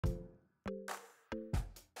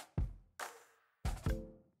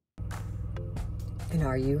And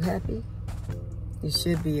are you happy? You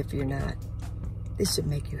should be if you're not. This should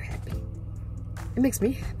make you happy. It makes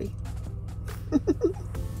me happy.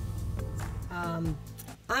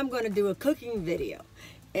 I'm gonna do a cooking video,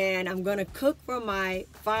 and I'm gonna cook for my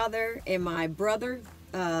father and my brother.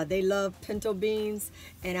 They love pinto beans,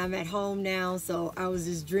 and I'm at home now, so I was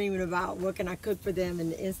just dreaming about what can I cook for them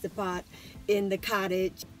in the Instantpot in the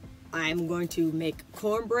cottage. I'm going to make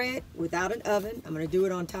cornbread without an oven. I'm gonna do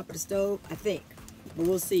it on top of the stove, I think, but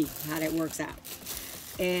we'll see how that works out.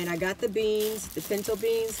 And I got the beans, the pinto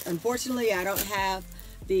beans. Unfortunately, I don't have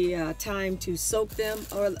the time to soak them,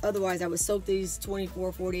 or otherwise I would soak these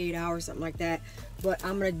 24, 48 hours, something like that. But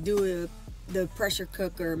I'm gonna do the pressure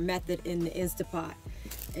cooker method in the Instantpot.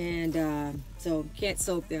 And so can't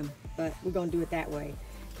soak them, but we're gonna do it that way.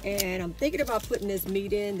 And I'm thinking about putting this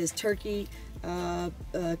meat in, this turkey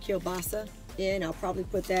kielbasa in. I'll probably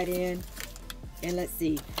put that in, and let's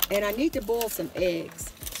see. And I need to boil some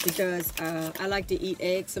eggs, because I like to eat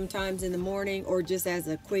eggs sometimes in the morning, or just as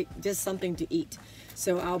a quick, just something to eat.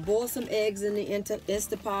 So I'll boil some eggs in the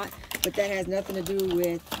Instantpot, but that has nothing to do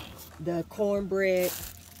with the cornbread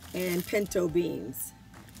and pinto beans.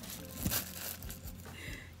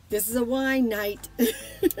 This is a wine night.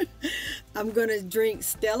 I'm gonna drink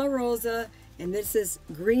Stella Rosa, and this is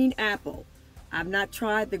green apple. I've not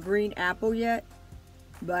tried the green apple yet,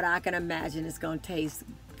 but I can imagine it's gonna taste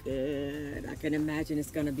good. I can imagine it's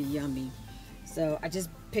gonna be yummy. So I just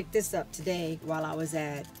picked this up today while I was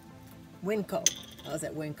at Winco.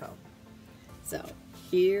 So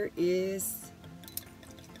here is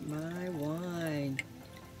my wine.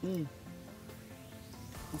 It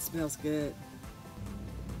smells good.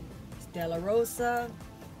 Stella Rosa,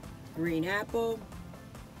 green apple.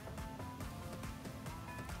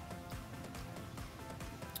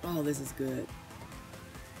 Oh, this is good.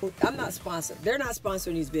 I'm not sponsored. They're not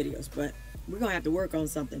sponsoring these videos, but we're gonna have to work on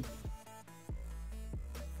something.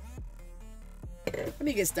 Let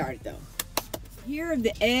me get started though. Here are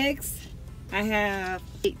the eggs. I have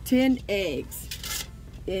 10 eggs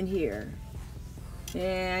in here.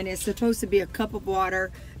 And it's supposed to be a cup of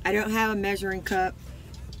water. I don't have a measuring cup,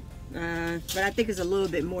 but I think it's a little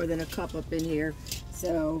bit more than a cup up in here.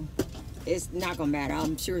 So it's not gonna matter.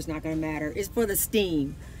 I'm sure it's not gonna matter. It's for the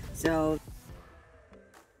steam. So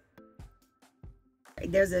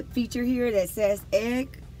there's a feature here that says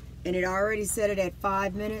egg, and it already set it at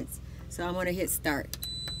 5 minutes. So I'm gonna hit start.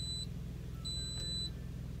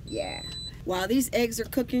 Yeah. While these eggs are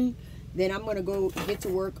cooking, then I'm gonna go get to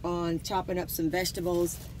work on chopping up some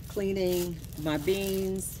vegetables, cleaning my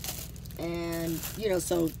beans, and you know,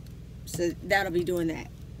 so that'll be doing that.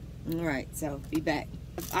 All right, so be back.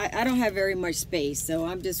 I don't have very much space, so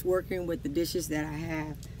I'm just working with the dishes that I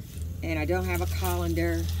have, and I don't have a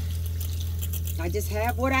colander. I just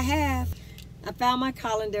have what I have. I found my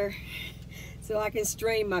colander so I can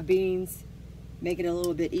strain my beans, make it a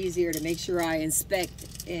little bit easier to make sure I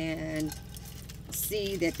inspect and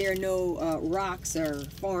see that there are no rocks or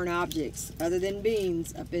foreign objects other than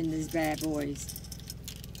beans up in these bad boys.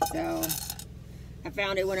 So I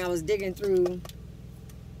found it when I was digging through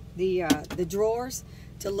the drawers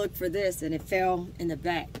to look for this, and it fell in the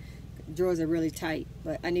back. The drawers are really tight,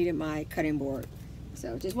 but I needed my cutting board.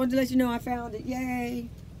 So just wanted to let you know I found it. Yay!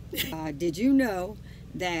 Did you know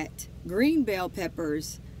that green bell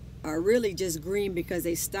peppers are really just green because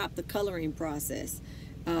they stop the coloring process?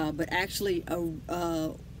 But actually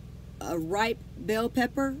a ripe bell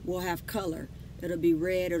pepper will have color. It'll be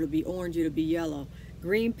red, it'll be orange, it'll be yellow.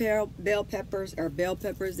 Green bell peppers are bell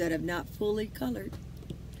peppers that have not fully colored.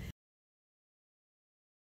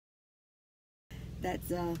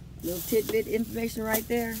 That's a little tidbit information right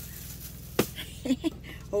there.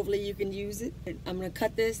 Hopefully you can use it. I'm gonna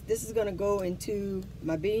cut this. This is gonna go into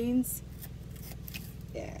my beans.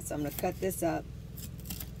 Yeah, so I'm gonna cut this up.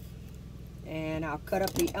 And I'll cut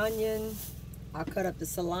up the onion. I'll cut up the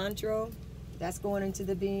cilantro. That's going into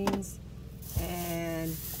the beans.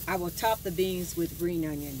 And I will top the beans with green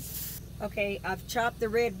onions. Okay, I've chopped the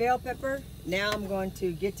red bell pepper. Now I'm going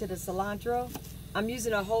to get to the cilantro. I'm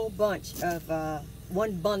using a whole bunch of,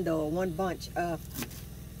 one bunch of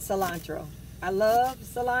cilantro. I love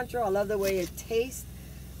cilantro. I love the way it tastes.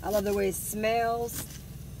 I love the way it smells.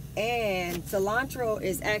 And cilantro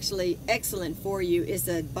is actually excellent for you. It's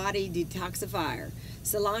a body detoxifier.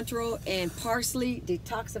 Cilantro and parsley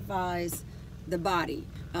detoxifies the body,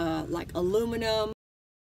 like aluminum.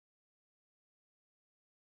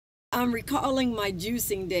 I'm recalling my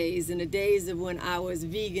juicing days and the days of when I was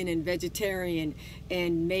vegan and vegetarian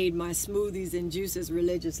and made my smoothies and juices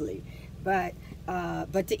religiously. But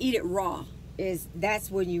to eat it raw,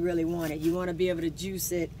 that's when you really want it. You want to be able to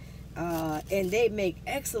juice it and they make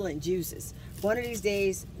excellent juices. One of these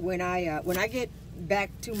days, when I get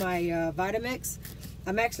back to my Vitamix,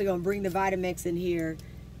 I'm actually gonna bring the Vitamix in here,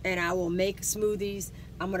 and I will make smoothies.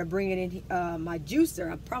 I'm gonna bring it in my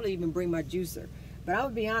juicer. I'll probably even bring my juicer. But I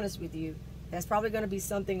would be honest with you, that's probably gonna be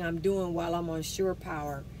something I'm doing while I'm on Shore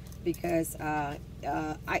Power, because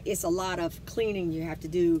it's a lot of cleaning you have to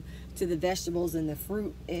do to the vegetables and the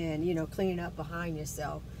fruit, and you know, cleaning up behind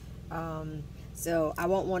yourself. So I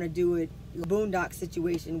won't want to do it boondock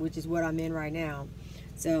situation, which is what I'm in right now.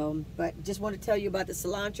 So, but just want to tell you about the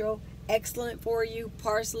cilantro. Excellent for you.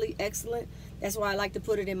 Parsley, excellent. That's why I like to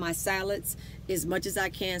put it in my salads as much as I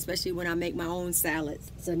can, especially when I make my own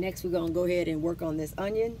salads. So next we're gonna go ahead and work on this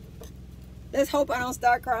onion. Let's hope I don't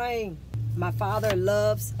start crying. My father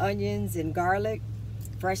loves onions and garlic,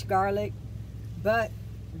 fresh garlic, but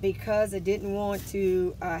because I didn't want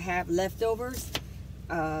to have leftovers,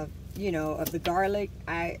 you know, of the garlic,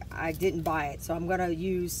 I didn't buy it. So I'm gonna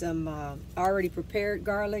use some already prepared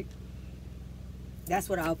garlic. That's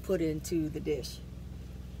what I'll put into the dish.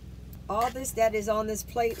 All this that is on this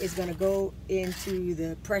plate is gonna go into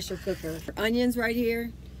the pressure cooker. Onions right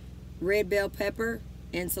here, red bell pepper,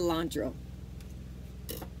 and cilantro.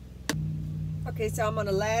 Okay, so I'm on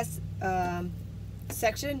the last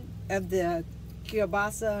section of the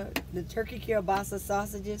kielbasa, the turkey kielbasa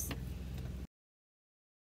sausages.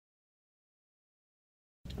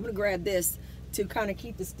 I'm gonna grab this to kind of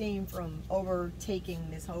keep the steam from overtaking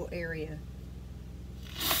this whole area.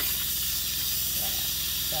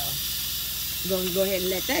 So I'm gonna go ahead and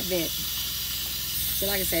let that vent. So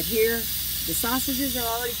like I said, here the sausages are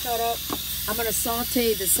already cut up. I'm gonna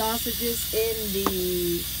saute the sausages in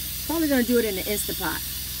the, probably gonna do it in the Instantpot.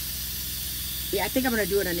 Yeah, I think I'm gonna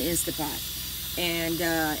do it in the Instantpot. And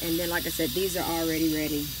then like I said, these are already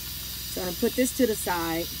ready. So I'm gonna put this to the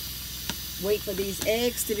side. Wait for these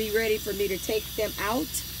eggs to be ready for me to take them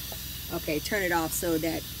out. Okay, turn it off so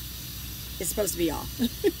that it's supposed to be off.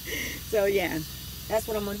 So yeah, that's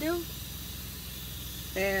what I'm gonna do.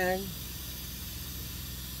 And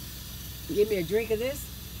give me a drink of this.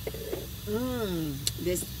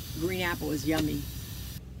 This green apple is yummy.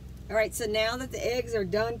 All right, so now that the eggs are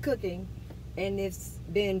done cooking and it's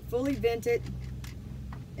been fully vented,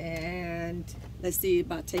 and let's see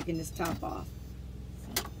about taking this top off.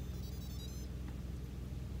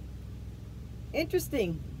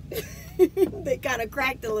 Interesting. They kind of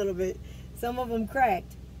cracked a little bit. Some of them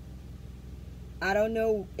cracked. I don't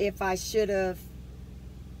know if I should have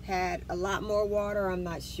had a lot more water. I'm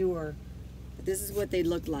not sure. But this is what they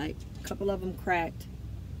look like. A couple of them cracked.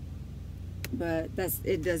 But that's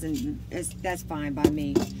fine by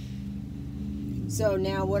me. So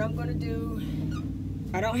now what I'm going to do,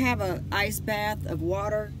 I don't have an ice bath of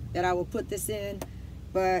water that I will put this in,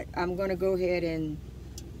 but I'm going to go ahead and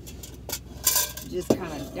just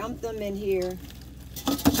kind of dump them in here.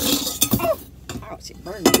 Oh, ouch, it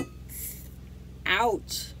burned me.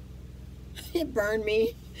 Ouch. It burned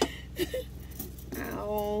me.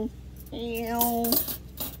 Ow. Ew.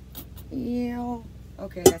 Ew.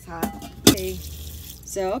 Okay, that's hot.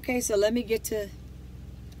 Okay. So let me get to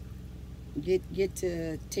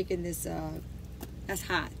taking this that's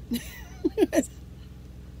hot. That's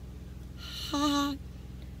hot.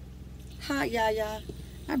 Hot, yeah.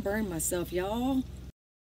 I burned myself, y'all.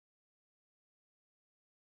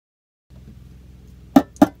 The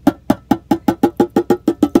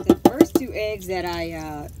first two eggs that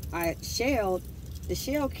I shelled, the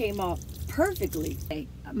shell came off perfectly. Okay,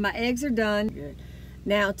 my eggs are done. Good.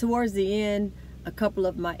 Now towards the end, a couple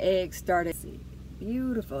of my eggs started.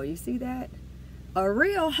 Beautiful, you see that? A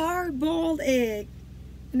real hard-boiled egg,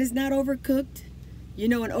 and it's not overcooked. You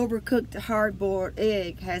know, an overcooked hard-boiled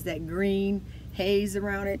egg has that green haze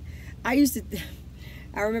around it. I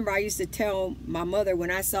remember I used to tell my mother when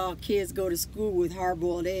I saw kids go to school with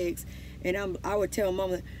hard-boiled eggs, and I would tell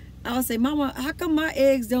Mama, I would say, Mama, how come my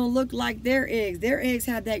eggs don't look like their eggs? Their eggs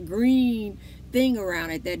have that green thing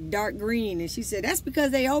around it, that dark green. And she said, that's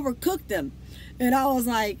because they overcooked them. And I was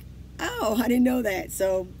like, oh, I didn't know that.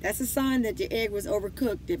 So that's a sign that your egg was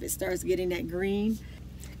overcooked if it starts getting that green.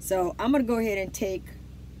 So I'm gonna go ahead and take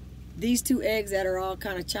these two eggs that are all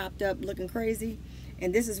kind of chopped up looking crazy,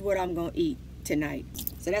 and this is what I'm gonna eat tonight.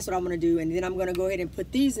 So that's what I'm gonna do, and then I'm gonna go ahead and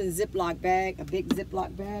put these in a Ziploc bag, a big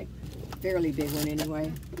Ziploc bag, fairly big one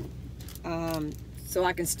anyway, so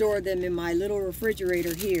I can store them in my little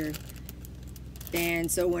refrigerator here. And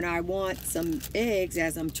so when I want some eggs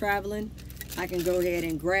as I'm traveling, I can go ahead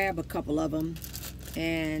and grab a couple of them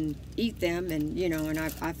and eat them, and you know, and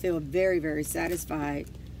I feel very, very satisfied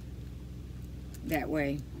that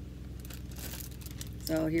way.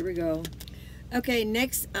 So here we go. Okay,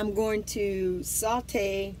 next I'm going to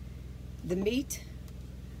saute the meat.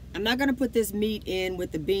 I'm not going to put this meat in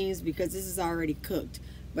with the beans because this is already cooked,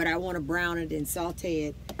 but I want to brown it and saute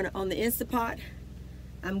it. On the Instantpot,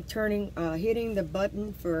 I'm hitting the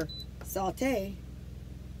button for saute,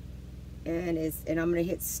 and I'm going to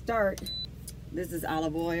hit start. This is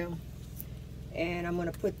olive oil, and I'm going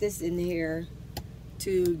to put this in here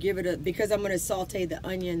to give it because I'm going to saute the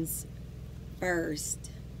onions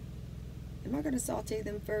first. Am I going to saute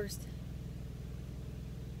them first?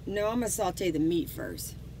 No, I'm going to saute the meat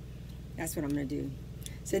first. That's what I'm going to do.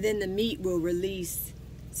 So then the meat will release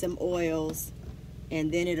some oils,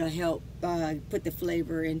 and then it'll help put the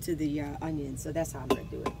flavor into the onions. So that's how I'm going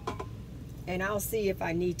to do it. And I'll see if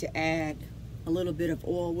I need to add a little bit of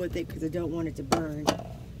oil with it because I don't want it to burn.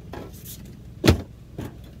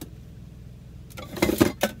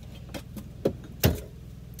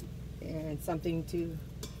 And something to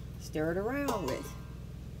stir it around with.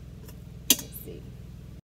 Let's see.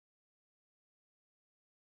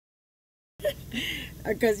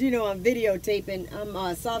 Because you know I'm videotaping. I'm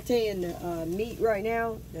sauteing the meat right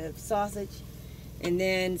now, the sausage, and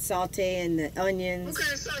then sauteing the onions. What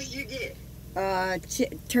kind of sausage you get?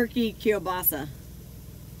 Turkey kielbasa.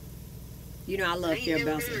 You know I love kielbasa. I ain't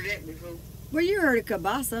never heard of that before. Well, you heard of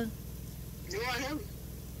kielbasa? No, I haven't.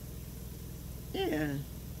 Yeah.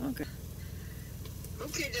 Okay.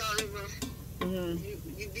 Okay, darling.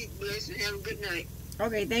 You be blessed and have a good night.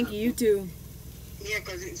 Okay, thank you. You too. Yeah,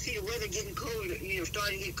 because see the weather getting colder. You know,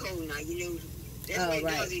 starting to get cold now. You know, that's Oh, what it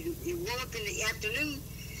right. does. It warm up in the afternoon,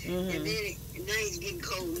 and then now it's getting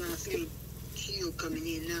cold. Now I feel chill coming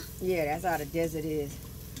in now. Yeah, that's how the desert is.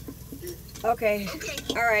 Okay. Okay.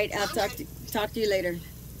 All right. I'll talk to you later.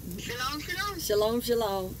 Shalom, shalom. Shalom,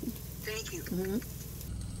 shalom. Thank you.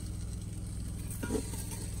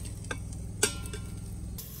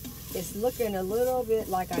 It's looking a little bit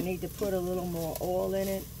like I need to put a little more oil in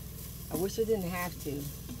it. I wish I didn't have to.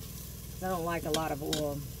 I don't like a lot of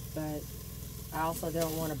oil, but I also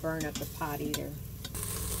don't want to burn up the pot either.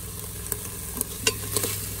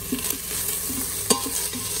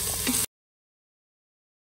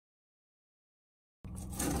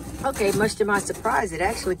 Okay, much to my surprise, it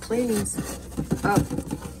actually cleans up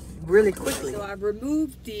really quickly. So I've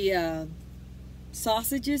removed the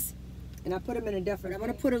sausages and I put them in a different. I'm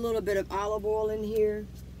going to put a little bit of olive oil in here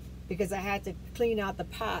because I had to clean out the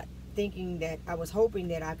pot, thinking that I was hoping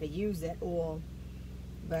that I could use that oil,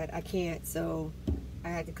 but I can't. So I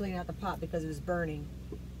had to clean out the pot because it was burning.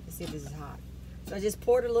 Let's see if this is hot. So I just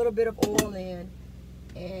poured a little bit of oil in,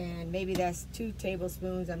 and maybe that's 2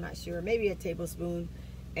 tablespoons. I'm not sure. Maybe a tablespoon.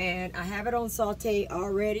 And I have it on saute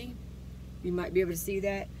already. You might be able to see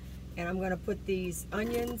that. And I'm going to put these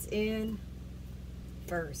onions in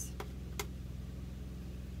first.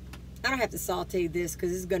 I don't have to saute this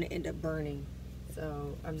because it's going to end up burning.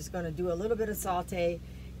 So I'm just going to do a little bit of saute.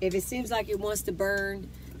 If it seems like it wants to burn,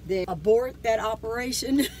 then abort that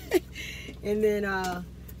operation. And then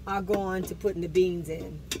I'll go on to putting the beans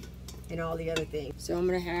in and all the other things. So I'm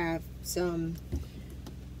going to have some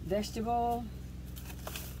vegetable.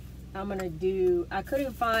 I'm going to do, I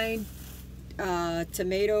couldn't find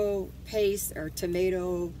tomato paste or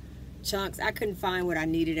tomato chunks. I couldn't find what I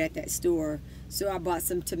needed at that store. So I bought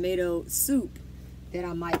some tomato soup that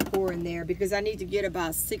I might pour in there because I need to get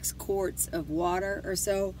about 6 quarts of water or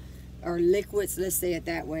so, or liquids, let's say it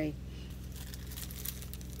that way.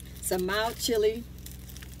 Some mild chili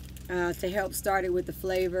to help start it with the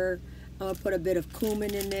flavor. I'm going to put a bit of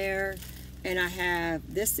cumin in there. And I have,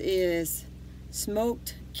 this is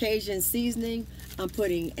smoked Cajun seasoning. I'm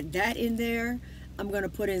putting that in there. I'm going to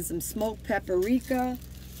put in some smoked paprika.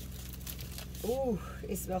 Ooh,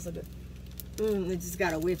 it smells so good. It just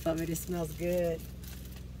got a whiff of it. It smells good.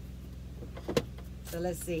 So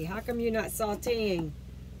let's see. How come you're not sauteing?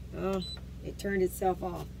 Oh, it turned itself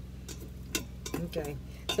off. Okay.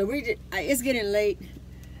 So it's getting late.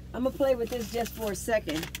 I'm going to play with this just for a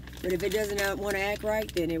second. But if it doesn't want to act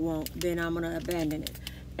right, then it won't. Then I'm going to abandon it.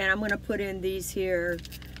 And I'm going to put in these here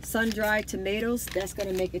sun-dried tomatoes. That's going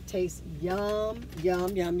to make it taste yum,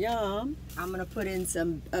 yum, yum, yum. I'm going to put in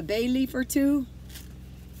a bay leaf or 2.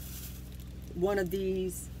 One of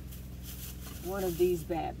these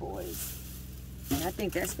bad boys. And I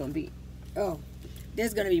think that's going to be, oh,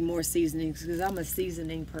 there's going to be more seasonings because I'm a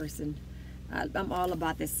seasoning person. I'm all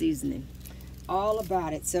about the seasoning. All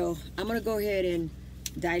about it. So I'm going to go ahead and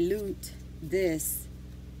dilute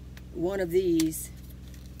one of these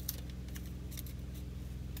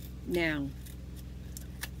now,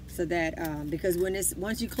 so that because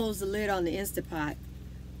once you close the lid on the Instantpot,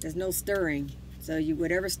 there's no stirring. So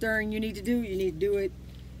whatever stirring you need to do it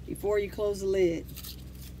before you close the lid.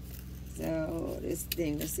 So this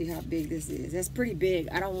thing, let's see how big this is. That's pretty big.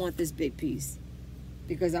 I don't want this big piece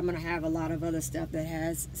because I'm gonna have a lot of other stuff that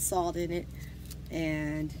has salt in it.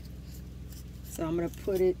 And so I'm gonna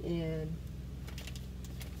put it in,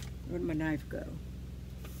 where'd my knife go?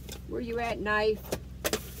 Where you at, knife?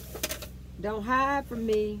 Don't hide from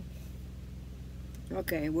me.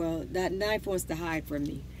 Okay, well, that knife wants to hide from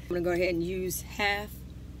me. I'm gonna go ahead and use half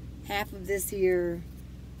of this here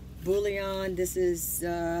bouillon. This is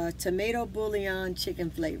tomato bouillon chicken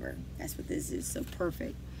flavor. That's what this is. So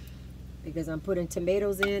perfect, because I'm putting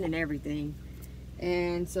tomatoes in and everything.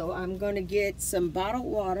 And so I'm gonna get some bottled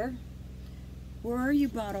water. Where are you,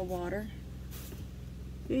 bottled water?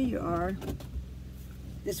 Here you are.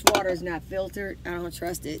 This water is not filtered. I don't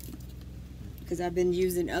trust it because I've been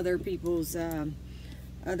using other people's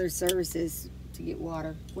other services to get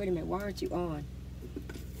water. Wait a minute, why aren't you on?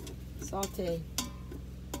 Saute.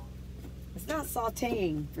 It's not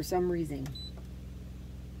sauteing for some reason.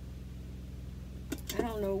 I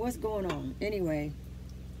don't know what's going on. Anyway,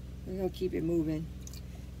 we're gonna keep it moving.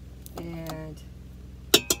 And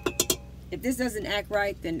if this doesn't act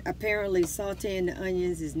right, then apparently sauteing the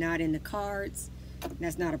onions is not in the cards.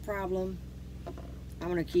 That's not a problem. I'm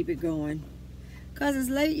gonna keep it going because it's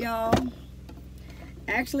late, y'all.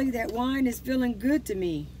 Actually, that wine is feeling good to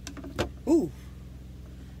me. Ooh.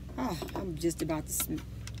 Oh, I'm just about to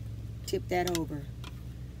tip that over.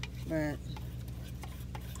 But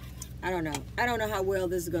I don't know. I don't know how well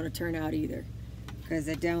this is gonna turn out either, because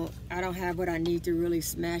I don't have what I need to really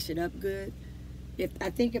smash it up good. I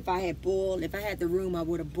think if I had the room, I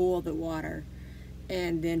would have boiled the water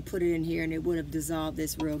and then put it in here, and it would have dissolved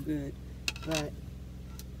this real good. But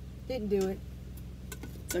didn't do it.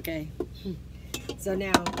 It's okay. So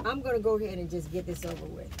now I'm gonna go ahead and just get this over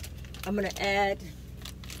with. I'm gonna add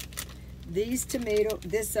these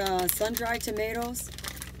sun-dried tomatoes.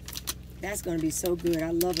 That's gonna be so good.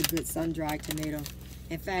 I love a good sun-dried tomato.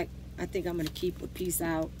 In fact, I think I'm gonna keep a piece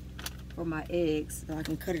out for my eggs so I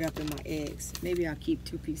can cut it up in my eggs. Maybe I'll keep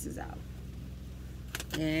 2 pieces out.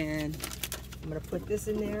 And I'm gonna put this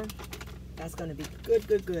in there. That's gonna be good,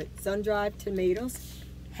 good, good. Sun-dried tomatoes,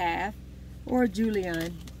 half, or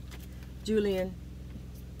julienne,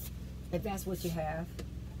 if that's what you have.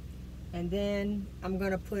 And then I'm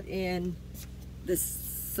gonna put in the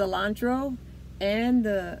cilantro and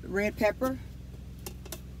the red pepper.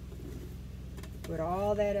 Put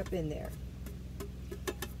all that up in there.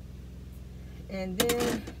 And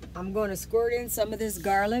then I'm gonna squirt in some of this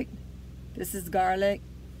garlic. This is garlic.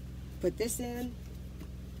 Put this in.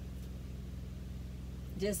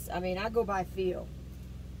 I mean, I go by feel.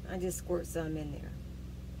 I just squirt some in there.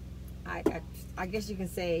 I guess you can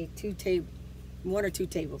say 1 or 2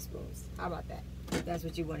 tablespoons. How about that? If that's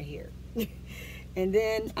what you want to hear. And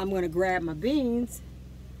then I'm going to grab my beans.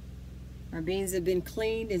 My beans have been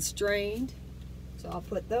cleaned and strained, so I'll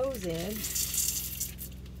put those in.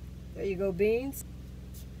 There you go, beans.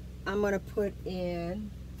 I'm going to put in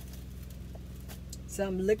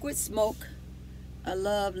some liquid smoke. I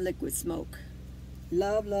love liquid smoke.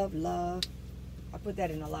 Love, love, love. I put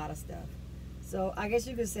that in a lot of stuff. So I guess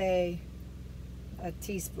you could say a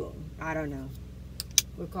teaspoon. I don't know.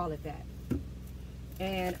 We'll call it that.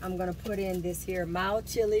 And I'm gonna put in this here mild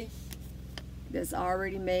chili that's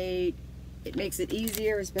already made. It makes it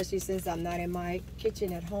easier, especially since I'm not in my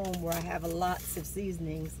kitchen at home where I have lots of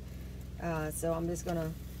seasonings. So I'm just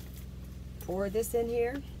gonna pour this in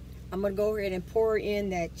here. I'm gonna go ahead and pour in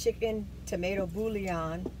that chicken tomato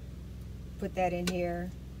bouillon. Put that in here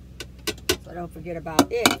so I don't forget about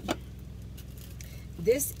it.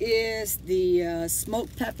 This is the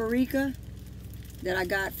smoked paprika that I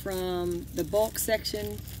got from the bulk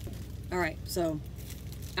section. All right, so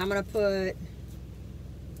I'm gonna put,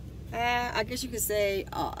 I guess you could say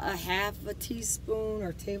a half a teaspoon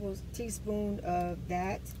or teaspoon of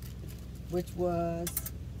that, which was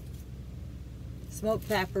smoked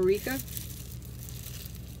paprika.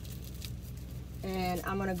 And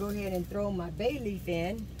I'm gonna go ahead and throw my bay leaf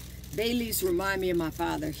in. Bay leaves remind me of my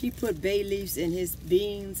father. He put bay leaves in his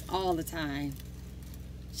beans all the time.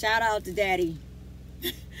 Shout out to Daddy.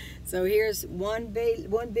 So here's one big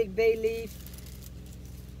bay leaf.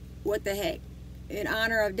 What the heck? In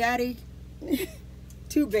honor of Daddy,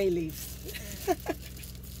 2 bay leaves.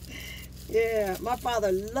 Yeah, my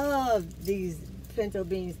father loved these pinto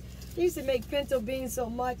beans. He used to make pinto beans so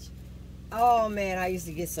much. Oh man, I used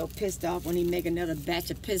to get so pissed off when he'd make another batch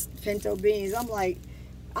of pinto beans. I'm like,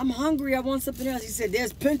 I'm hungry, I want something else. He said,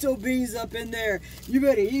 there's pinto beans up in there. You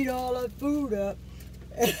better eat all that food up.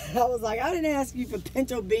 And I was like, I didn't ask you for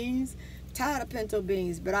pinto beans. I'm tired of pinto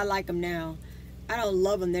beans, but I like them now. I don't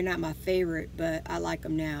love them. They're not my favorite, but I like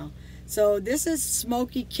them now. So this is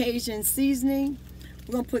smoky Cajun seasoning.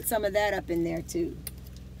 We're going to put some of that up in there too.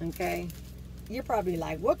 Okay. You're probably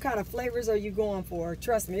like, what kind of flavors are you going for?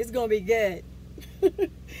 Trust me, it's going to be good.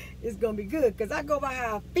 It's going to be good because I go by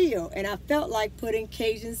how I feel. And I felt like putting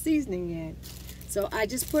Cajun seasoning in. So I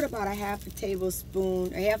just put about a half a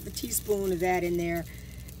teaspoon of that in there.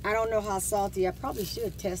 I don't know how salty. I probably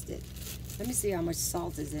should test it. Let me see how much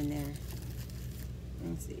salt is in there.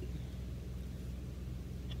 Let's see.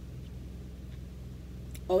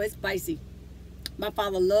 Oh, it's spicy. My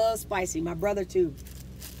father loves spicy. My brother too.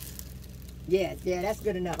 Yeah, that's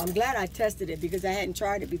good enough. I'm glad I tested it because I hadn't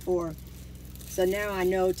tried it before. So now I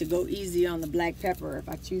know to go easy on the black pepper if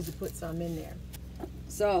I choose to put some in there.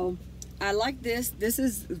 So I like this. This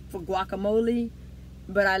is for guacamole,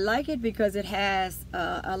 but I like it because it has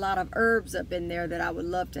a lot of herbs up in there that I would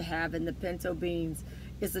love to have in the pinto beans.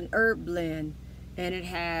 It's an herb blend, and it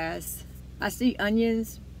has, I see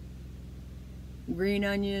onions, green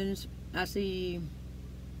onions. I see,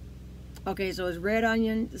 okay, so it's red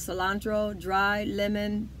onion, cilantro, dry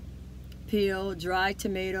lemon peel, dry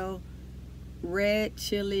tomato, red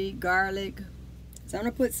chili, garlic. So I'm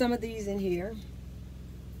gonna put some of these in here.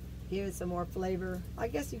 Give it some more flavor. I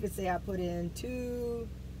guess you could say I put in 2,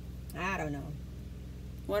 I don't know,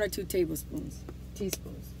 1 or 2 teaspoons.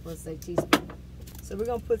 Let's say teaspoon. So we're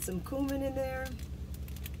gonna put some cumin in there.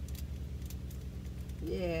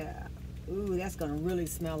 Yeah. Ooh, that's gonna really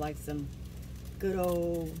smell like some good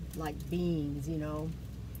old, like beans, you know,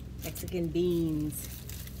 Mexican beans.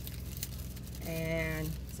 And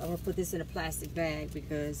so I'm gonna put this in a plastic bag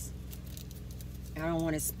because I don't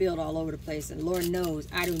want it spilled all over the place. And Lord knows,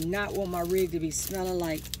 I do not want my rig to be smelling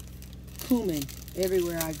like cumin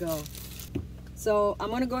everywhere I go. So I'm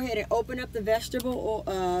gonna go ahead and open up the vegetable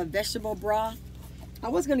broth. I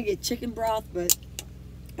was gonna get chicken broth, but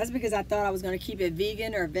that's because I thought I was gonna keep it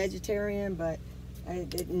vegan or vegetarian. But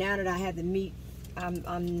now that I have the meat,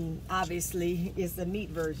 I'm obviously it's the meat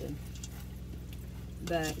version.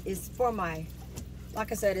 But it's for my,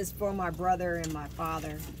 like I said, it's for my brother and my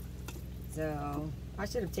father. So I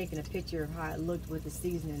should have taken a picture of how it looked with the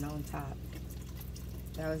seasoning on top.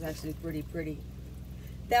 That was actually pretty pretty.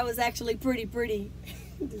 That was actually pretty pretty.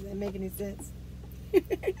 Does that make any sense?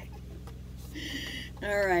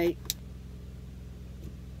 All right.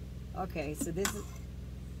 Okay, so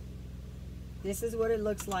this is what it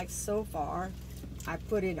looks like so far. I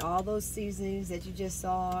put in all those seasonings that you just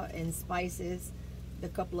saw and spices, the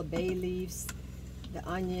couple of bay leaves, the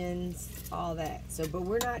onions, all that. So, but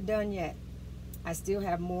we're not done yet. I still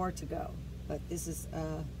have more to go, but this is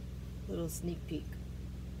a little sneak peek.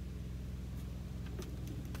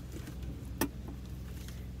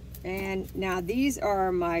 And now these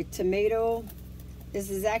are my tomato. This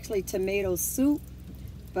is actually tomato soup,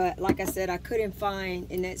 but like I said, I couldn't find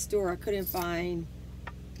in that store. I couldn't find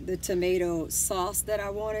the tomato sauce that I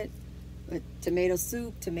wanted. But tomato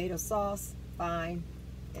soup, tomato sauce, fine.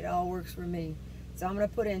 It all works for me. So I'm gonna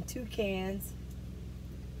put in 2 cans.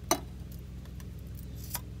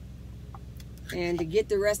 And to get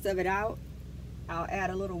the rest of it out, I'll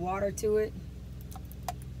add a little water to it.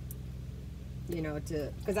 You know,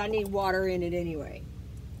 because I need water in it anyway.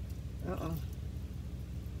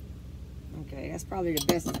 Okay, that's probably the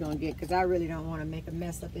best it's gonna get because I really don't want to make a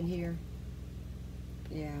mess up in here.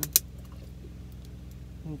 Yeah.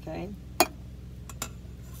 Okay.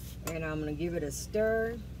 And I'm gonna give it a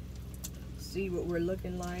stir. See what we're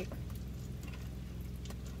looking like.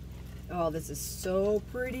 Oh, this is so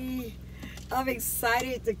pretty. I'm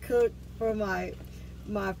excited to cook for my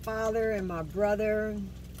father and my brother.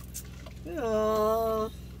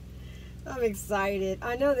 Oh, I'm excited.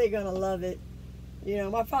 I know they're gonna love it. You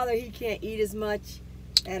know, my father, he can't eat as much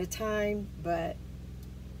at a time, but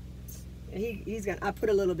he's gonna. I put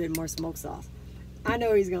a little bit more smoked sauce. I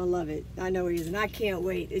know he's gonna love it. I know he is, and I can't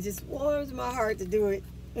wait. It just warms my heart to do it.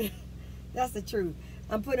 That's the truth.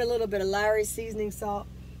 I'm putting a little bit of Lawry's seasoning salt.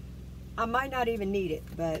 I might not even need it,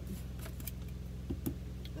 but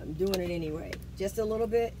I'm doing it anyway. Just a little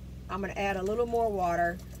bit. I'm gonna add a little more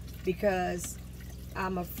water because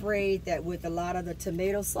I'm afraid that with a lot of the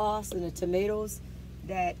tomato sauce and the tomatoes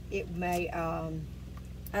that it may, I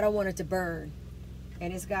don't want it to burn.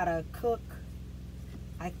 And it's gotta cook,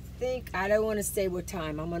 I think, I don't wanna say what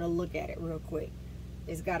time. I'm gonna look at it real quick.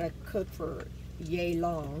 It's gotta cook for yay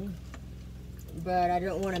long, but I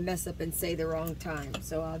don't wanna mess up and say the wrong time.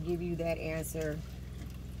 So I'll give you that answer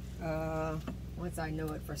once I know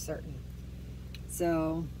it for certain.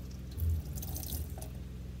 So,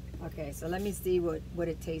 okay, so let me see what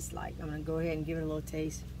it tastes like. I'm gonna go ahead and give it a little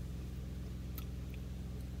taste.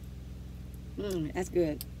 That's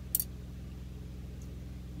good.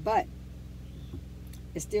 But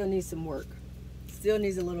it still needs some work. Still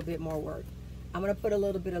needs a little bit more work. I'm gonna put a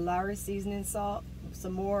little bit of Lowry seasoning salt,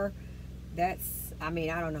 some more. That's, I mean,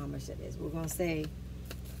 I don't know how much that is. We're gonna say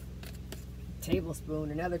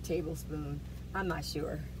tablespoon, another tablespoon. I'm not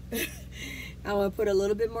sure. I want to put a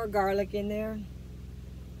little bit more garlic in there.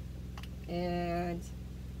 And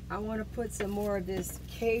I want to put some more of this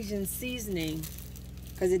Cajun seasoning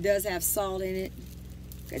because it does have salt in it.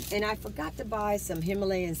 And I forgot to buy some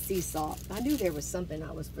Himalayan sea salt. I knew there was something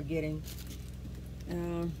I was forgetting.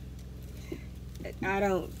 I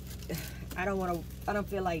don't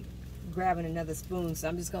feel like grabbing another spoon, so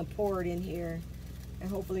I'm just gonna pour it in here, and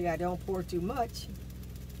hopefully I don't pour too much.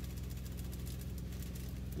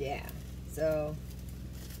 Yeah, so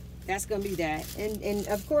that's gonna be that. And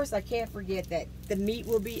of course I can't forget that the meat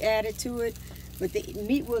will be added to it, but the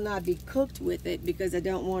meat will not be cooked with it because I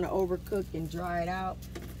don't want to overcook and dry it out.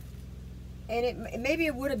 And maybe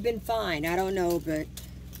it would have been fine, I don't know, but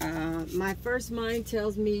my first mind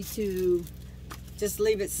tells me to just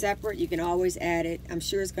leave it separate. You can always add it. I'm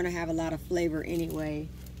sure it's gonna have a lot of flavor anyway.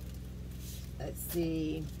 Let's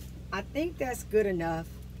see, I think that's good enough.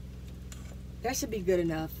 That should be good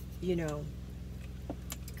enough, you know,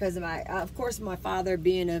 because of course my father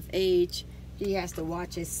being of age, he has to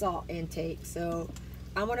watch his salt intake. So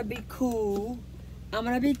I'm gonna be cool. I'm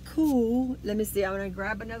gonna be cool. Let me see, I'm gonna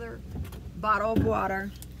grab another bottle of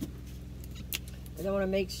water, and I want to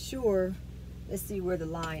make sure. Let's see where the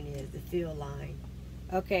line is, the fill line.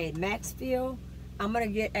 Okay, max fill. I'm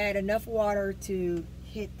gonna add enough water to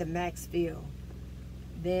hit the max fill.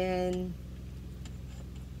 Then,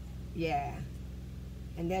 yeah,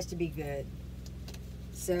 and that should be good.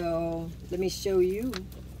 So let me show you.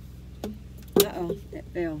 Uh-oh, that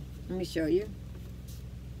fell. Let me show you.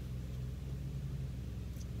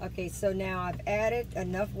 Okay, so now I've added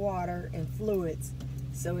enough water and fluids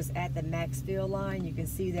so it's at the max fill line. You can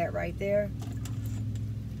see that right there.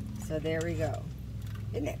 So there we go.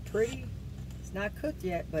 Isn't that pretty? It's not cooked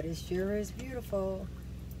yet, but it sure is beautiful.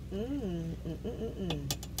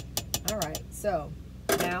 All right, so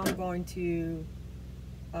now I'm going to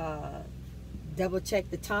double check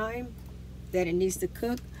the time that it needs to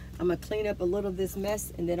cook. I'm gonna clean up a little of this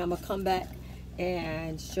mess, and then I'm gonna come back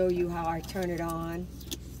and show you how I turn it on,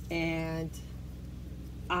 and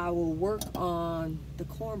I will work on the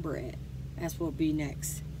cornbread. That will be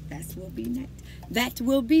next. That will be next. That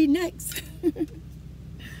will be next.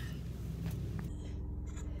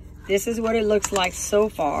 This is what it looks like so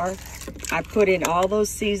far. I put in all those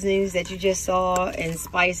seasonings that you just saw, and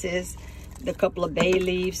spices, the couple of bay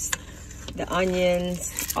leaves, the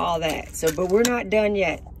onions, all that. So, but we're not done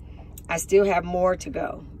yet. I still have more to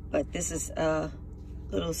go, but this is a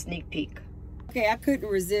little sneak peek. Okay, I couldn't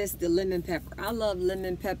resist the lemon pepper. I love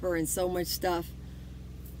lemon pepper and so much stuff.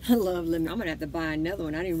 I love lemon. I'm gonna have to buy another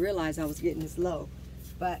one. I didn't realize I was getting this low,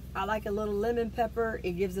 but I like a little lemon pepper.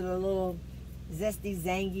 It gives it a little zesty,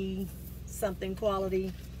 zangy, something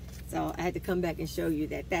quality. So I had to come back and show you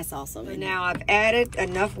that that's also in now there. I've added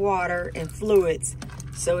enough water and fluids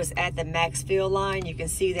so it's at the max fill line. You can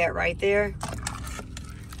see that right there.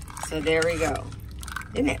 So there we go.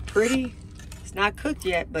 Isn't that pretty? It's not cooked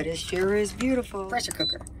yet, but it sure is beautiful. Pressure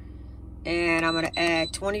cooker. And I'm gonna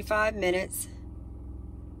add 25 minutes.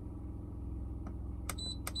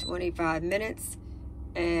 25 minutes.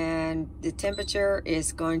 And the temperature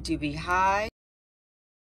is going to be high.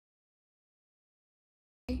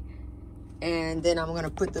 And then I'm gonna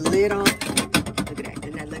put the lid on. Look at that,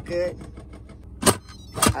 doesn't that look good?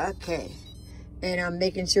 Okay. And I'm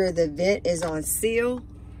making sure the vent is on seal,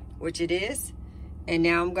 which it is. And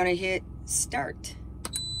now I'm gonna hit start.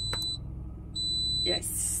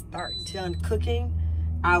 Yes, start. Done cooking,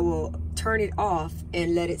 I will turn it off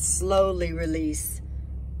and let it slowly release.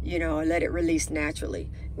 You know, let it release naturally,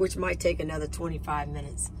 which might take another 25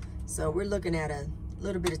 minutes. So we're looking at a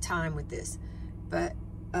little bit of time with this. But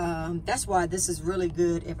that's why this is really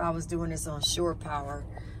good if I was doing this on shore power,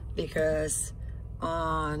 because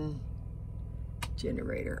on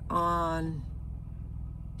generator on,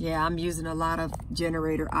 yeah, I'm using a lot of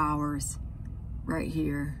generator hours right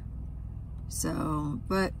here. So,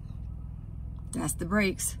 but that's the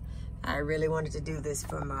breaks. I really wanted to do this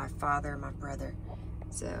for my father and my brother.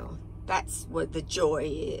 So that's what the joy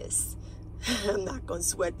is. I'm not gonna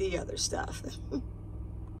sweat the other stuff.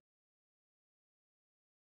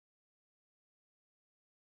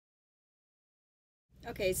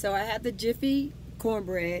 Okay, so I have the Jiffy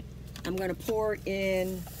cornbread. I'm gonna pour it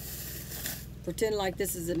in, pretend like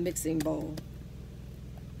this is a mixing bowl.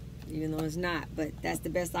 even though it's not. But that's the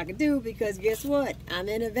best I can do, because guess what? I'm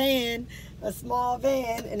in a van, a small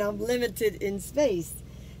van, and I'm limited in space.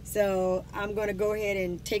 So I'm going to go ahead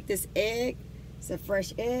and take this egg. It's a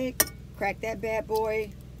fresh egg. Crack that bad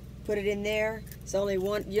boy. Put it in there. It's only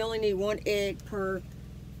one. You only need one egg per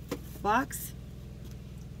box.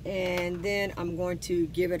 And then I'm going to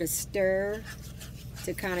give it a stir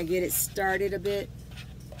to kind of get it started a bit.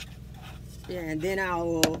 Yeah, and then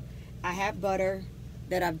I have butter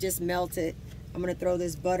that I've just melted. I'm going to throw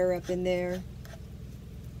this butter up in there.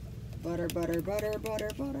 Butter, butter, butter, butter,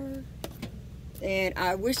 butter. And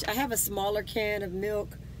I wish I have a smaller can of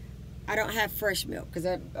milk. I don't have fresh milk because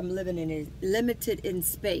I'm limited in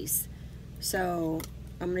space. So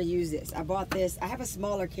I'm going to use this. I bought this. I have a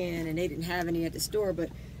smaller can and they didn't have any at the store, but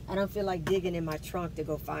I don't feel like digging in my trunk to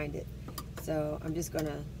go find it. So I'm just going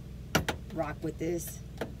to rock with this.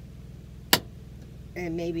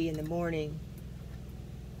 And maybe in the morning,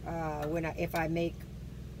 if I make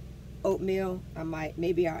oatmeal,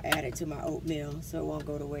 maybe I'll add it to my oatmeal so it won't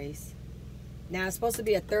go to waste. Now it's supposed to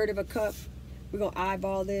be 1/3 of a cup. We're gonna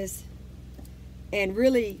eyeball this, and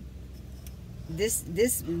really,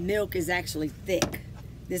 this milk is actually thick.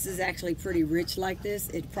 This is actually pretty rich like this.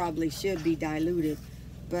 It probably should be diluted,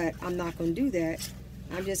 but I'm not gonna do that.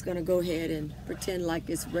 I'm just gonna go ahead and pretend like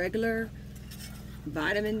it's regular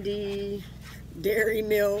vitamin D dairy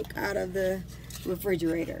milk out of the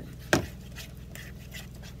refrigerator.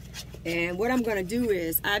 And what I'm gonna do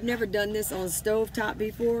is, I've never done this on stovetop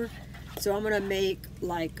before, so I'm gonna make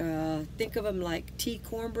like think of them like tea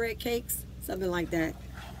cornbread cakes, something like that,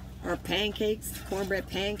 or pancakes, cornbread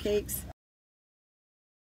pancakes.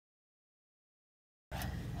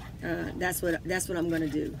 That's what I'm gonna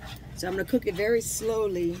do. So I'm gonna cook it very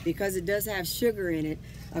slowly because it does have sugar in it.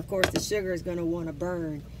 Of course, the sugar is gonna want to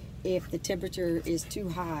burn if the temperature is too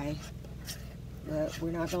high. But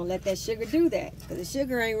we're not gonna let that sugar do that, because the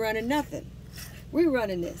sugar ain't running nothing. We're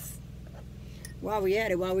running this. While we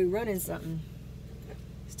at it, while we running something,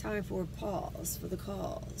 it's time for a pause for the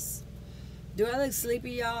cause. Do I look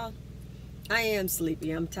sleepy, y'all? I am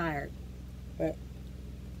sleepy. I'm tired. But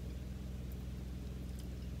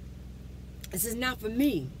this is not for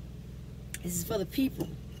me. This is for the people.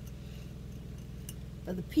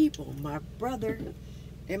 For the people, my brother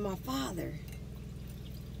and my father.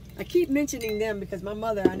 I keep mentioning them because my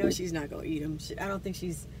mother, I know she's not going to eat them. I don't think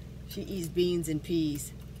she eats beans and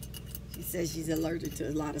peas. She says she's allergic to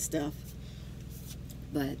a lot of stuff.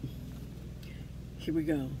 But here we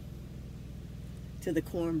go. To the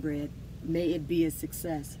cornbread. May it be a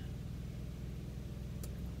success.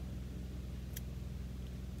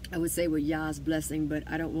 I would say with Yah's blessing, but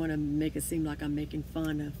I don't want to make it seem like I'm making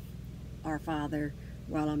fun of our Father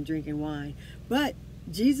while I'm drinking wine. But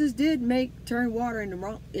Jesus did turn water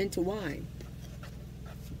into wine.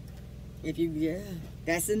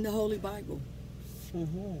 That's in the Holy Bible.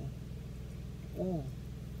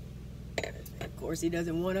 Of course, he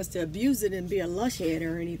doesn't want us to abuse it and be a lush head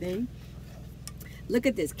or anything. Look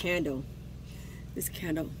at this candle. This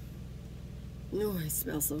candle. Oh, it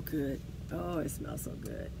smells so good. Oh, it smells so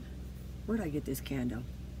good. Where'd I get this candle?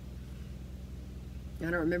 I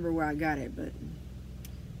don't remember where I got it, but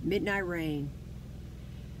Midnight Rain.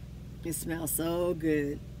 It smells so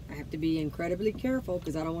good. I have to be incredibly careful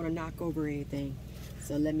because I don't want to knock over anything.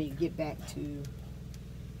 So let me get back to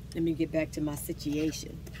my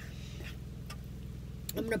situation.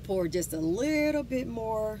 I'm gonna pour just a little bit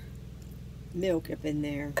more milk up in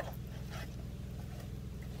there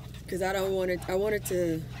because I don't want it.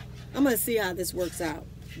 I'm gonna see how this works out.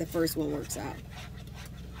 The first one works out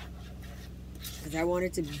because I want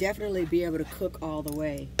it to definitely be able to cook all the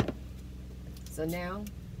way. So now,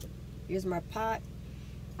 here's my pot.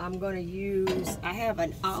 I'm gonna use, I have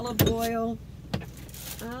an olive oil.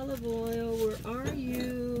 Olive oil, where are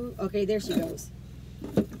you? Okay, there she goes.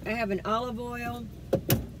 I have an olive oil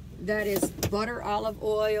that is butter olive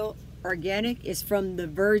oil, organic. It's from the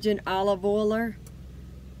Virgin Olive Oiler.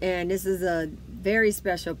 And this is a very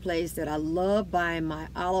special place that I love buying my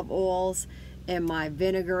olive oils and my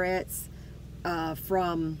vinaigrettes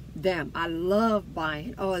from them. I love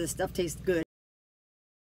buying. Oh, the stuff tastes good.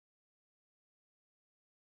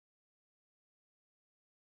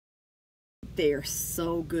 They are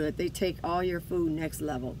so good. They take all your food next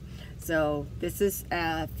level. So this is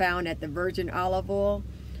found at the Virgin Olive Oil,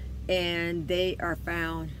 and they are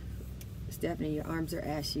found, Stephanie, your arms are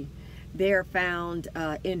ashy. They are found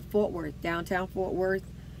in Fort Worth, downtown Fort Worth,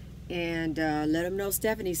 and let them know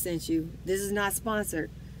Stephanie sent you. This is not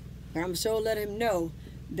sponsored, but I'm sure let him know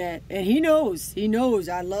that, and he knows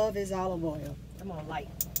I love his olive oil. Come on, light.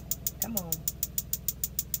 Come on.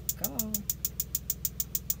 Come on.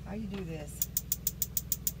 How you do this?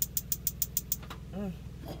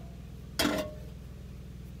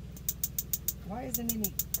 Why isn't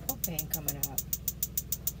any propane coming out?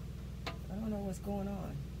 I don't know what's going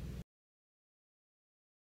on.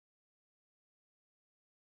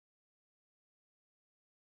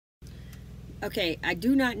 Okay, I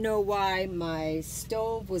do not know why my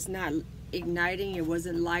stove was not igniting. It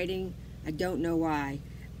wasn't lighting. I don't know why.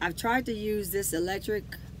 I've tried to use this electric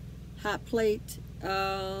hot plate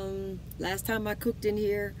last time I cooked in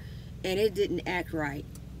here, and it didn't act right.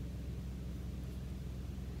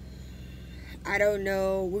 I don't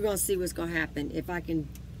know. We're gonna see what's gonna happen if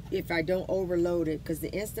I don't overload it, because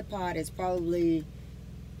the Instantpot is probably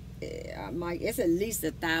it's at least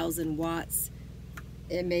 1,000 watts.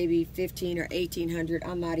 It may be 15 or 1,800.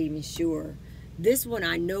 I'm not even sure. This one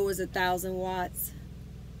I know is 1,000 watts.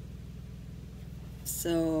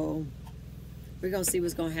 So we're gonna see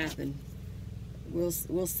what's gonna happen.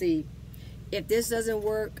 We'll see. If this doesn't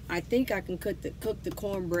work, I think I can cook the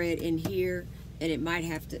cornbread in here, and it might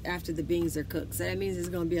have to after the beans are cooked. So that means it's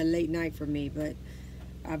gonna be a late night for me, but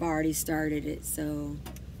I've already started it. So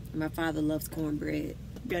my father loves cornbread.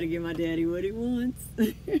 Gotta give my daddy what he wants.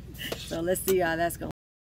 So let's see how that's going.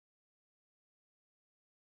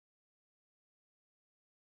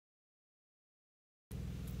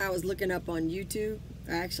 I was looking up on YouTube,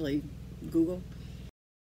 actually Google.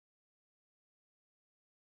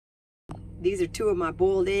 These are 2 of my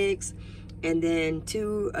boiled eggs, and then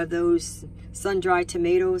 2 of those sun-dried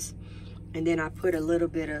tomatoes, and then I put a little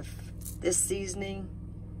bit of this seasoning,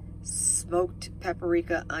 smoked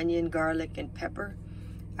paprika, onion, garlic, and pepper.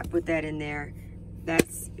 I put that in there.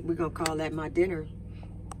 We're gonna call that my dinner.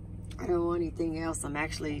 I don't want anything else.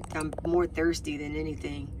 I'm more thirsty than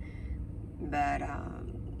anything, but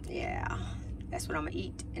yeah, that's what I'm gonna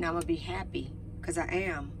eat, and I'm gonna be happy, because I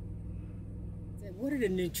am. What are the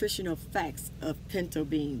nutritional facts of pinto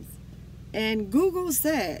beans? And Google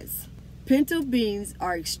says pinto beans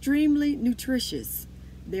are extremely nutritious.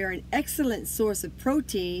 They're an excellent source of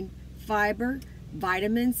protein, fiber,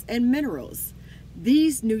 vitamins, and minerals.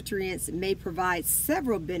 These nutrients may provide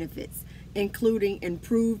several benefits, including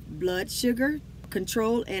improved blood sugar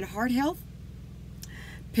control and heart health.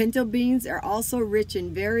 Pinto beans are also rich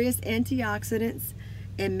in various antioxidants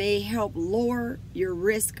and may help lower your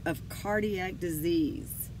risk of cardiac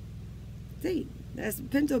disease. See, that's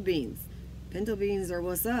pinto beans. Pinto beans are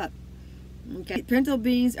what's up. Okay, pinto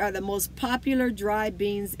beans are the most popular dried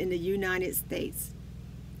beans in the United States.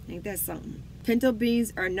 Ain't that something? Pinto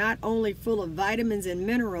beans are not only full of vitamins and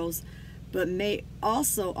minerals, but may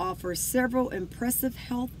also offer several impressive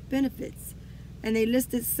health benefits. And they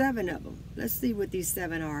listed 7 of them. Let's see what these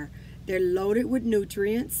 7 are. They're loaded with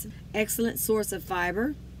nutrients, excellent source of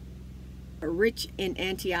fiber, rich in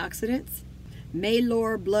antioxidants, may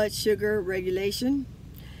lower blood sugar regulation,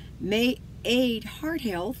 may aid heart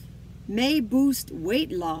health, may boost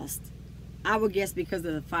weight loss. I would guess because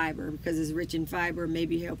of the fiber, because it's rich in fiber,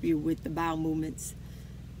 maybe help you with the bowel movements.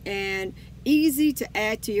 And easy to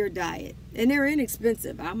add to your diet. And they're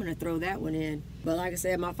inexpensive. I'm going to throw that one in. But like I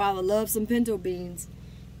said, my father loves some pinto beans.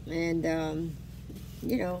 And,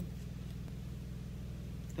 you know,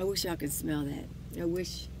 I wish y'all could smell that. I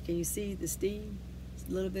wish, can you see the steam?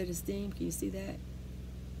 A little bit of steam. Can you see that?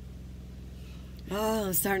 Oh,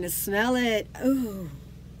 I'm starting to smell it. Ooh,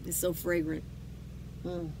 it's so fragrant.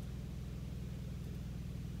 All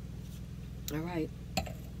right.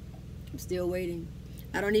 I'm still waiting.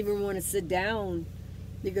 I don't even want to sit down,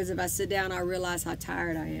 because if I sit down, I realize how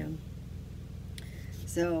tired I am.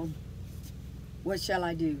 So, what shall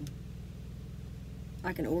I do?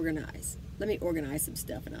 I can organize. Let me organize some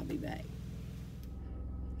stuff and I'll be back.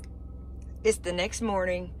 It's the next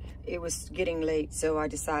morning. It was getting late, so I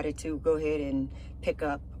decided to go ahead and pick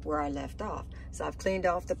up where I left off. So I've cleaned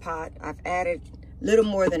off the pot. I've added a little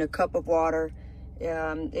more than a cup of water.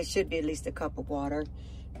 It should be at least a cup of water.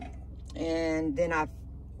 And then I've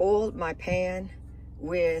oiled my pan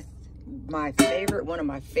with my favorite, one of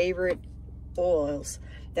my favorite oils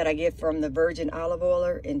that I get from the Virgin Olive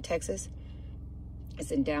Oiler in Texas. It's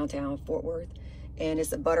in downtown Fort Worth, and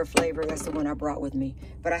it's a butter flavor. That's the one I brought with me.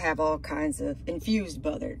 But I have all kinds of infused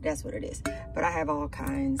butter. That's what it is. But I have all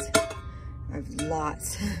kinds. I have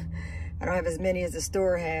lots. I don't have as many as the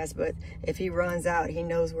store has, but if he runs out, he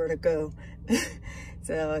knows where to go.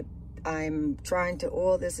 So I'm trying to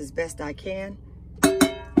oil this as best I can.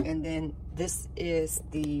 And then this is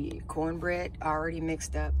the cornbread already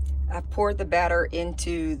mixed up. I poured the batter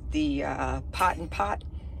into the pot and pot.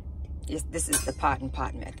 This is the pot and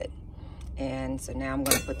pot method. And so now I'm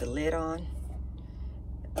going to put the lid on.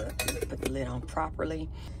 Put the lid on properly.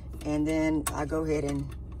 And then I go ahead and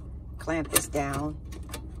clamp this down.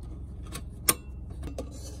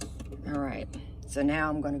 All right, so now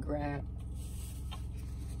I'm gonna grab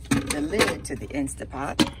the lid to the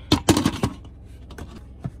Instantpot.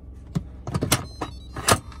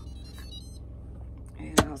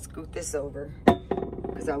 And I'll scoot this over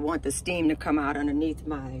because I want the steam to come out underneath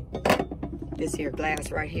this here glass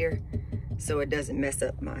right here, so it doesn't mess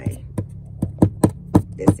up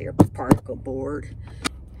this here particle board.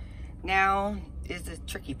 Now is the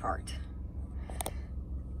tricky part.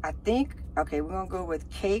 I think, okay, we're gonna go with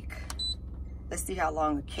cake. Let's see how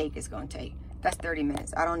long a cake is gonna take. That's 30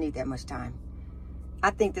 minutes. I don't need that much time. I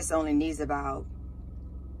think this only needs about,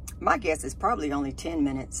 my guess is probably only 10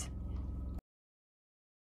 minutes.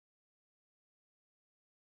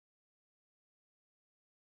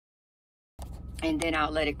 And then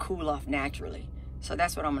I'll let it cool off naturally. So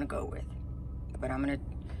that's what I'm gonna go with. But I'm gonna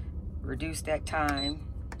reduce that time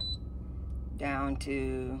down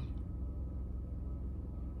to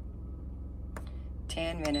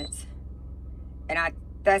 10 minutes. And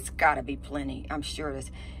that's gotta be plenty. I'm sure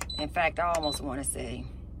this. In fact, I almost wanna say,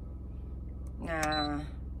 nah,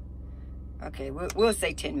 okay, we'll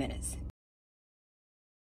say 10 minutes.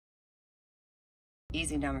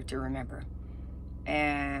 Easy number to remember.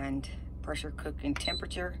 And pressure cooking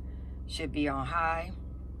temperature should be on high.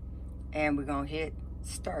 And we're gonna hit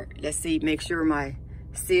start. Let's see, make sure my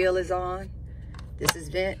seal is on. This is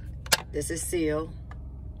vent, this is seal.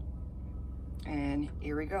 And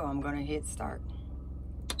here we go, I'm gonna hit start.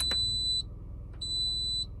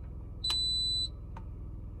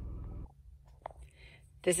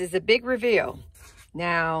 This is a big reveal.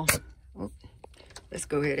 Now, let's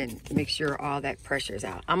go ahead and make sure all that pressure is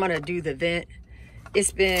out. I'm gonna do the vent.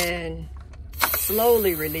 It's been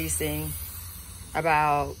slowly releasing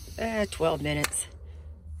about 12 minutes.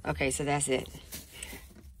 Okay, so that's it.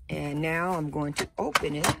 And now I'm going to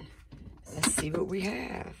open it. Let's see what we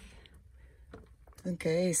have.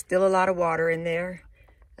 Okay, still a lot of water in there.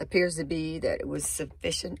 Appears to be that it was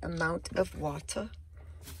sufficient amount of water.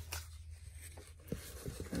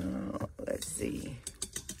 Let's see.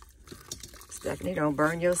 Stephanie, don't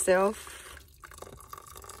burn yourself.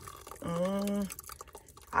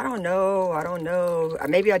 I don't know.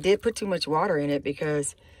 Maybe I did put too much water in it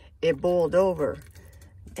because it boiled over.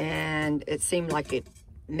 And it seemed like it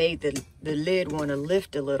made the lid want to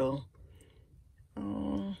lift a little.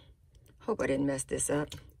 Hope I didn't mess this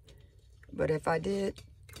up. But if I did,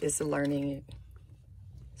 it's a learning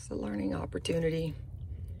opportunity.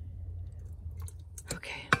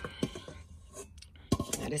 Okay.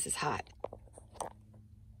 Now this is hot.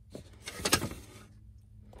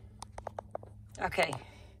 Okay,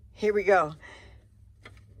 here we go.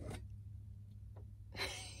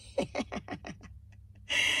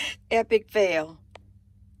 Epic fail.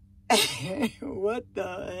 What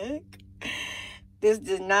the heck? This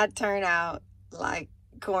did not turn out like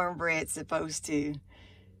cornbread's supposed to.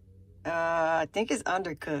 I think it's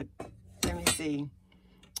undercooked. Let me see.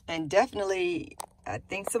 And definitely, I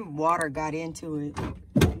think some water got into it.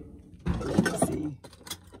 Let me see.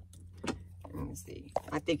 Let me see.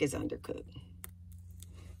 I think it's undercooked.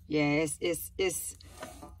 Yeah, I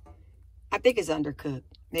think it's undercooked.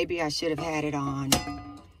 Maybe I should have had it on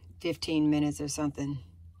 15 minutes or something.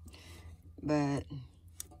 But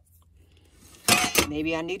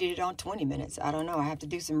maybe I needed it on 20 minutes. I don't know. I have to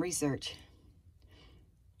do some research.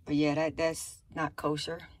 But yeah, that's not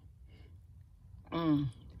kosher.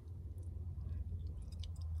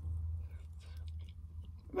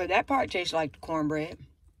 But that part tastes like cornbread.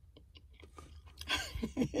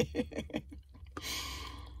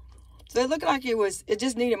 So it looked like it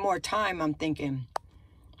just needed more time, I'm thinking.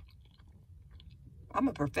 I'm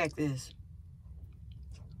gonna perfect this.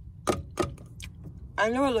 I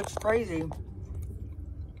know it looks crazy.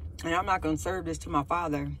 And I'm not gonna serve this to my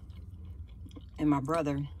father and my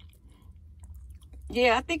brother.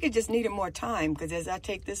 Yeah, I think it just needed more time because as I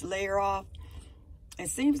take this layer off, it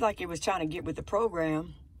seems like it was trying to get with the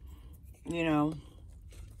program, you know.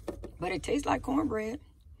 But it tastes like cornbread.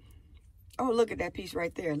 Oh, look at that piece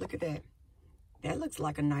right there. Look at that. That looks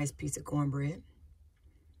like a nice piece of cornbread.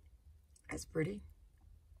 That's pretty.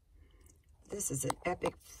 This is an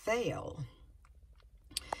epic fail.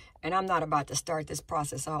 And I'm not about to start this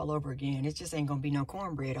process all over again. It just ain't gonna be no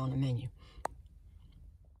cornbread on the menu.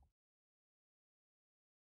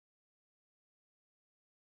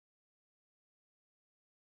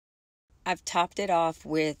 I've topped it off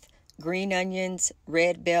with green onions,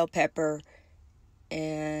 red bell pepper,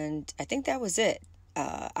 and I think that was it.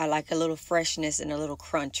 I like a little freshness and a little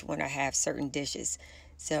crunch when I have certain dishes.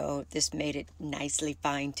 So this made it nicely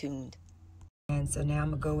fine-tuned. And so now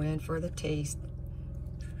I'm gonna go in for the taste.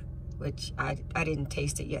 which I didn't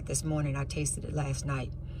taste it yet this morning. I tasted it last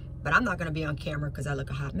night. But I'm not going to be on camera because I look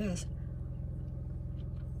a hot mess.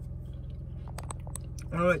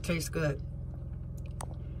 Oh, it tastes good.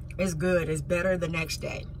 It's good. It's better the next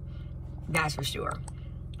day. That's for sure.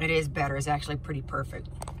 It is better. It's actually pretty perfect.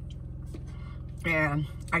 And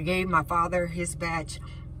I gave my father his batch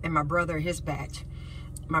and my brother his batch.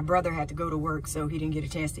 My brother had to go to work, so he didn't get a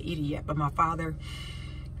chance to eat it yet. But my father,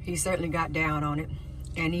 he certainly got down on it.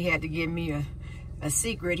 And he had to give me a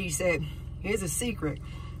secret. He said, here's a secret.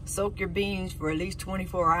 Soak your beans for at least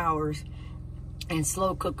 24 hours and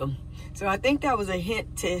slow cook them. So I think that was a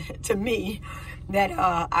hint to me that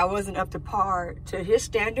I wasn't up to par to his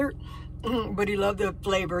standard. But he loved the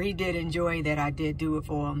flavor. He did enjoy that I did do it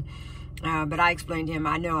for him. But I explained to him,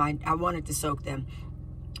 I know I wanted to soak them.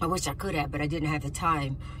 I wish I could have, but I didn't have the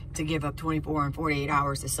time to give up 24 and 48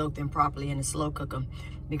 hours to soak them properly and to slow cook them.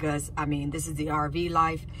 Because, I mean, this is the RV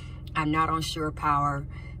life. I'm not on shore power.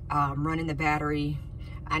 Running the battery.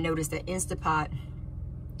 I noticed that Instantpot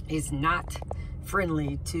is not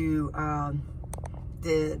friendly to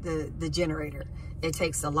the generator. It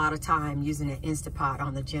takes a lot of time using an Instantpot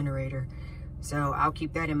on the generator. So I'll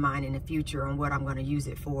keep that in mind in the future on what I'm going to use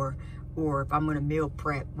it for. Or if I'm going to meal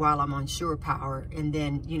prep while I'm on shore power and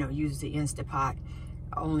then, you know, use the Instantpot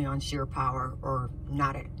only on shore power or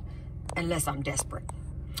not unless I'm desperate.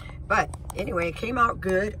 But anyway, it came out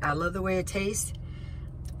good. I love the way it tastes.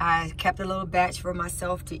 I kept a little batch for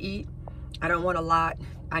myself to eat. I don't want a lot.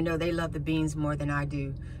 I know they love the beans more than I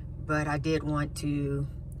do, but I did want to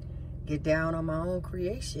get down on my own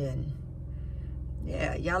creation.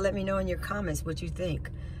 Yeah, y'all let me know in your comments what you think.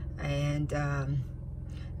 And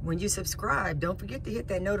when you subscribe, don't forget to hit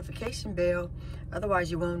that notification bell. Otherwise,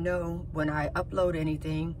 you won't know when I upload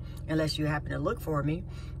anything unless you happen to look for me.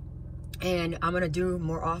 And I'm gonna do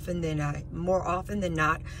more often than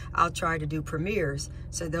not, I'll try to do premieres.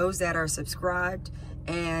 So those that are subscribed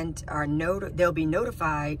and are they'll be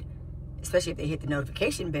notified, especially if they hit the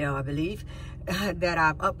notification bell, I believe, that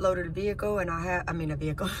I've uploaded a video,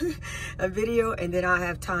 a video, and then I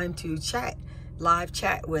have time to live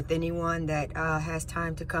chat with anyone that has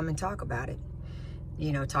time to come and talk about it.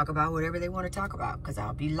 You know, talk about whatever they want to talk about, because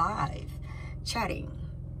I'll be live chatting.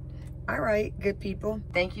 All right, good people.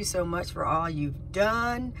 Thank you so much for all you've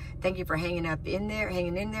done. Thank you for hanging in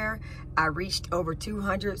there. I reached over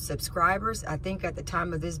 200 subscribers. I think at the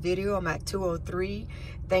time of this video, I'm at 203.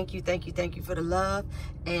 Thank you for the love.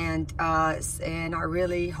 And I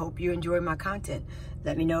really hope you enjoy my content.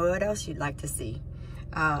 Let me know what else you'd like to see.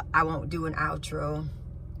 I won't do an outro.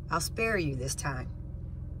 I'll spare you this time.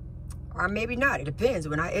 Or maybe not. It depends.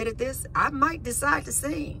 When I edit this, I might decide to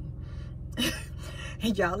sing.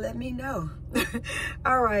 Y'all let me know.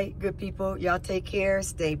 All right, good people. Y'all take care.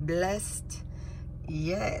 Stay blessed.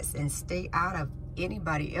 Yes, and stay out of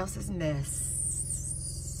anybody else's mess.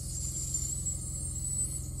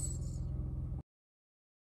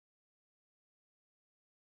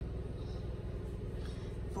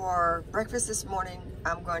 For breakfast this morning,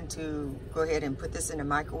 I'm going to go ahead and put this in the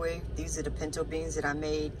microwave. These are the pinto beans that I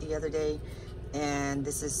made the other day. And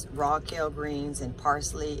this is raw kale greens and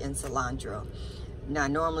parsley and cilantro. Now,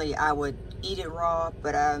 normally I would eat it raw,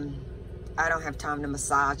 but I don't have time to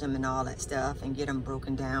massage them and all that stuff and get them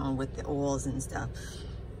broken down with the oils and stuff.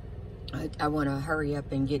 I want to hurry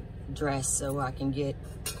up and get dressed so I can get,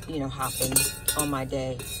 you know, hopping on my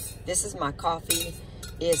day. This is my coffee.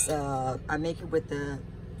 It's I make it with the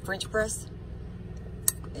French press,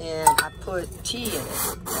 and I put tea in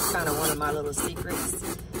it. That's kind of one of my little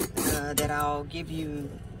secrets that I'll give you,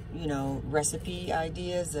 you know, recipe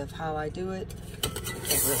ideas of how I do it.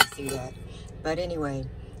 Can't really see that, but anyway.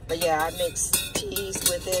 But yeah, I mix teas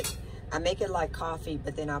with it. I make it like coffee,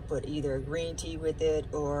 but then I put either green tea with it,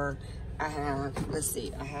 or I have, let's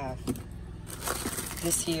see, I have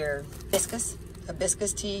this here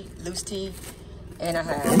hibiscus tea, loose tea, and I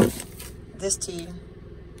have this tea.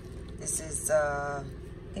 This is I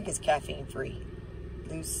think it's caffeine free.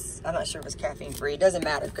 Loose, I'm not sure if it's caffeine free. It doesn't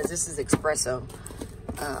matter, because this is espresso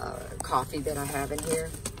coffee that I have in here.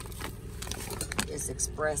 It's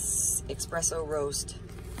espresso roast.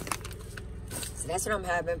 So that's what I'm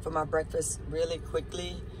having for my breakfast really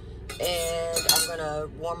quickly. And I'm gonna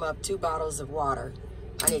warm up 2 bottles of water.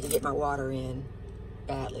 I need to get my water in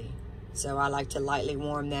badly. So I like to lightly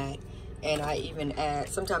warm that. And I even add,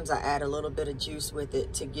 sometimes I add a little bit of juice with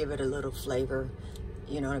it to give it a little flavor,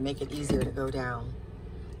 you know, to make it easier to go down.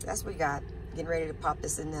 That's what we got. Getting ready to pop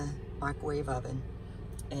this in the microwave oven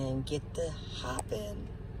and get the hopping.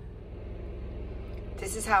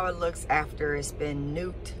 This is how it looks after it's been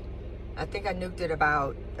nuked. I think I nuked it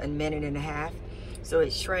about a minute and a half. So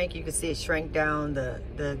it shrank. You can see it shrank down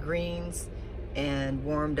the greens and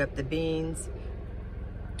warmed up the beans.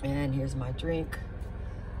 And here's my drink.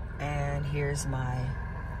 And here's my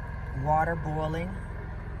water boiling.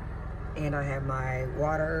 And I have my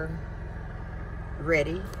water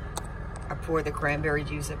ready. I pour the cranberry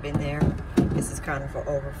juice up in there. This is kind of for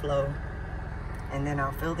overflow. And then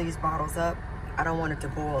I'll fill these bottles up. I don't want it to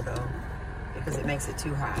boil though, because it makes it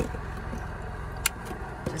too hot.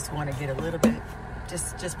 Just want to get a little bit,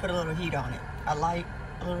 just put a little heat on it. A light,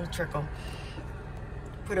 a little trickle.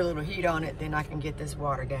 Put a little heat on it, then I can get this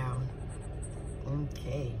water down.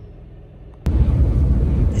 Okay.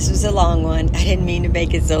 This was a long one. I didn't mean to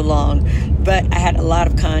make it so long, but I had a lot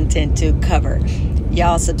of content to cover.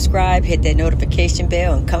 Y'all subscribe, hit that notification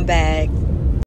bell, and come back.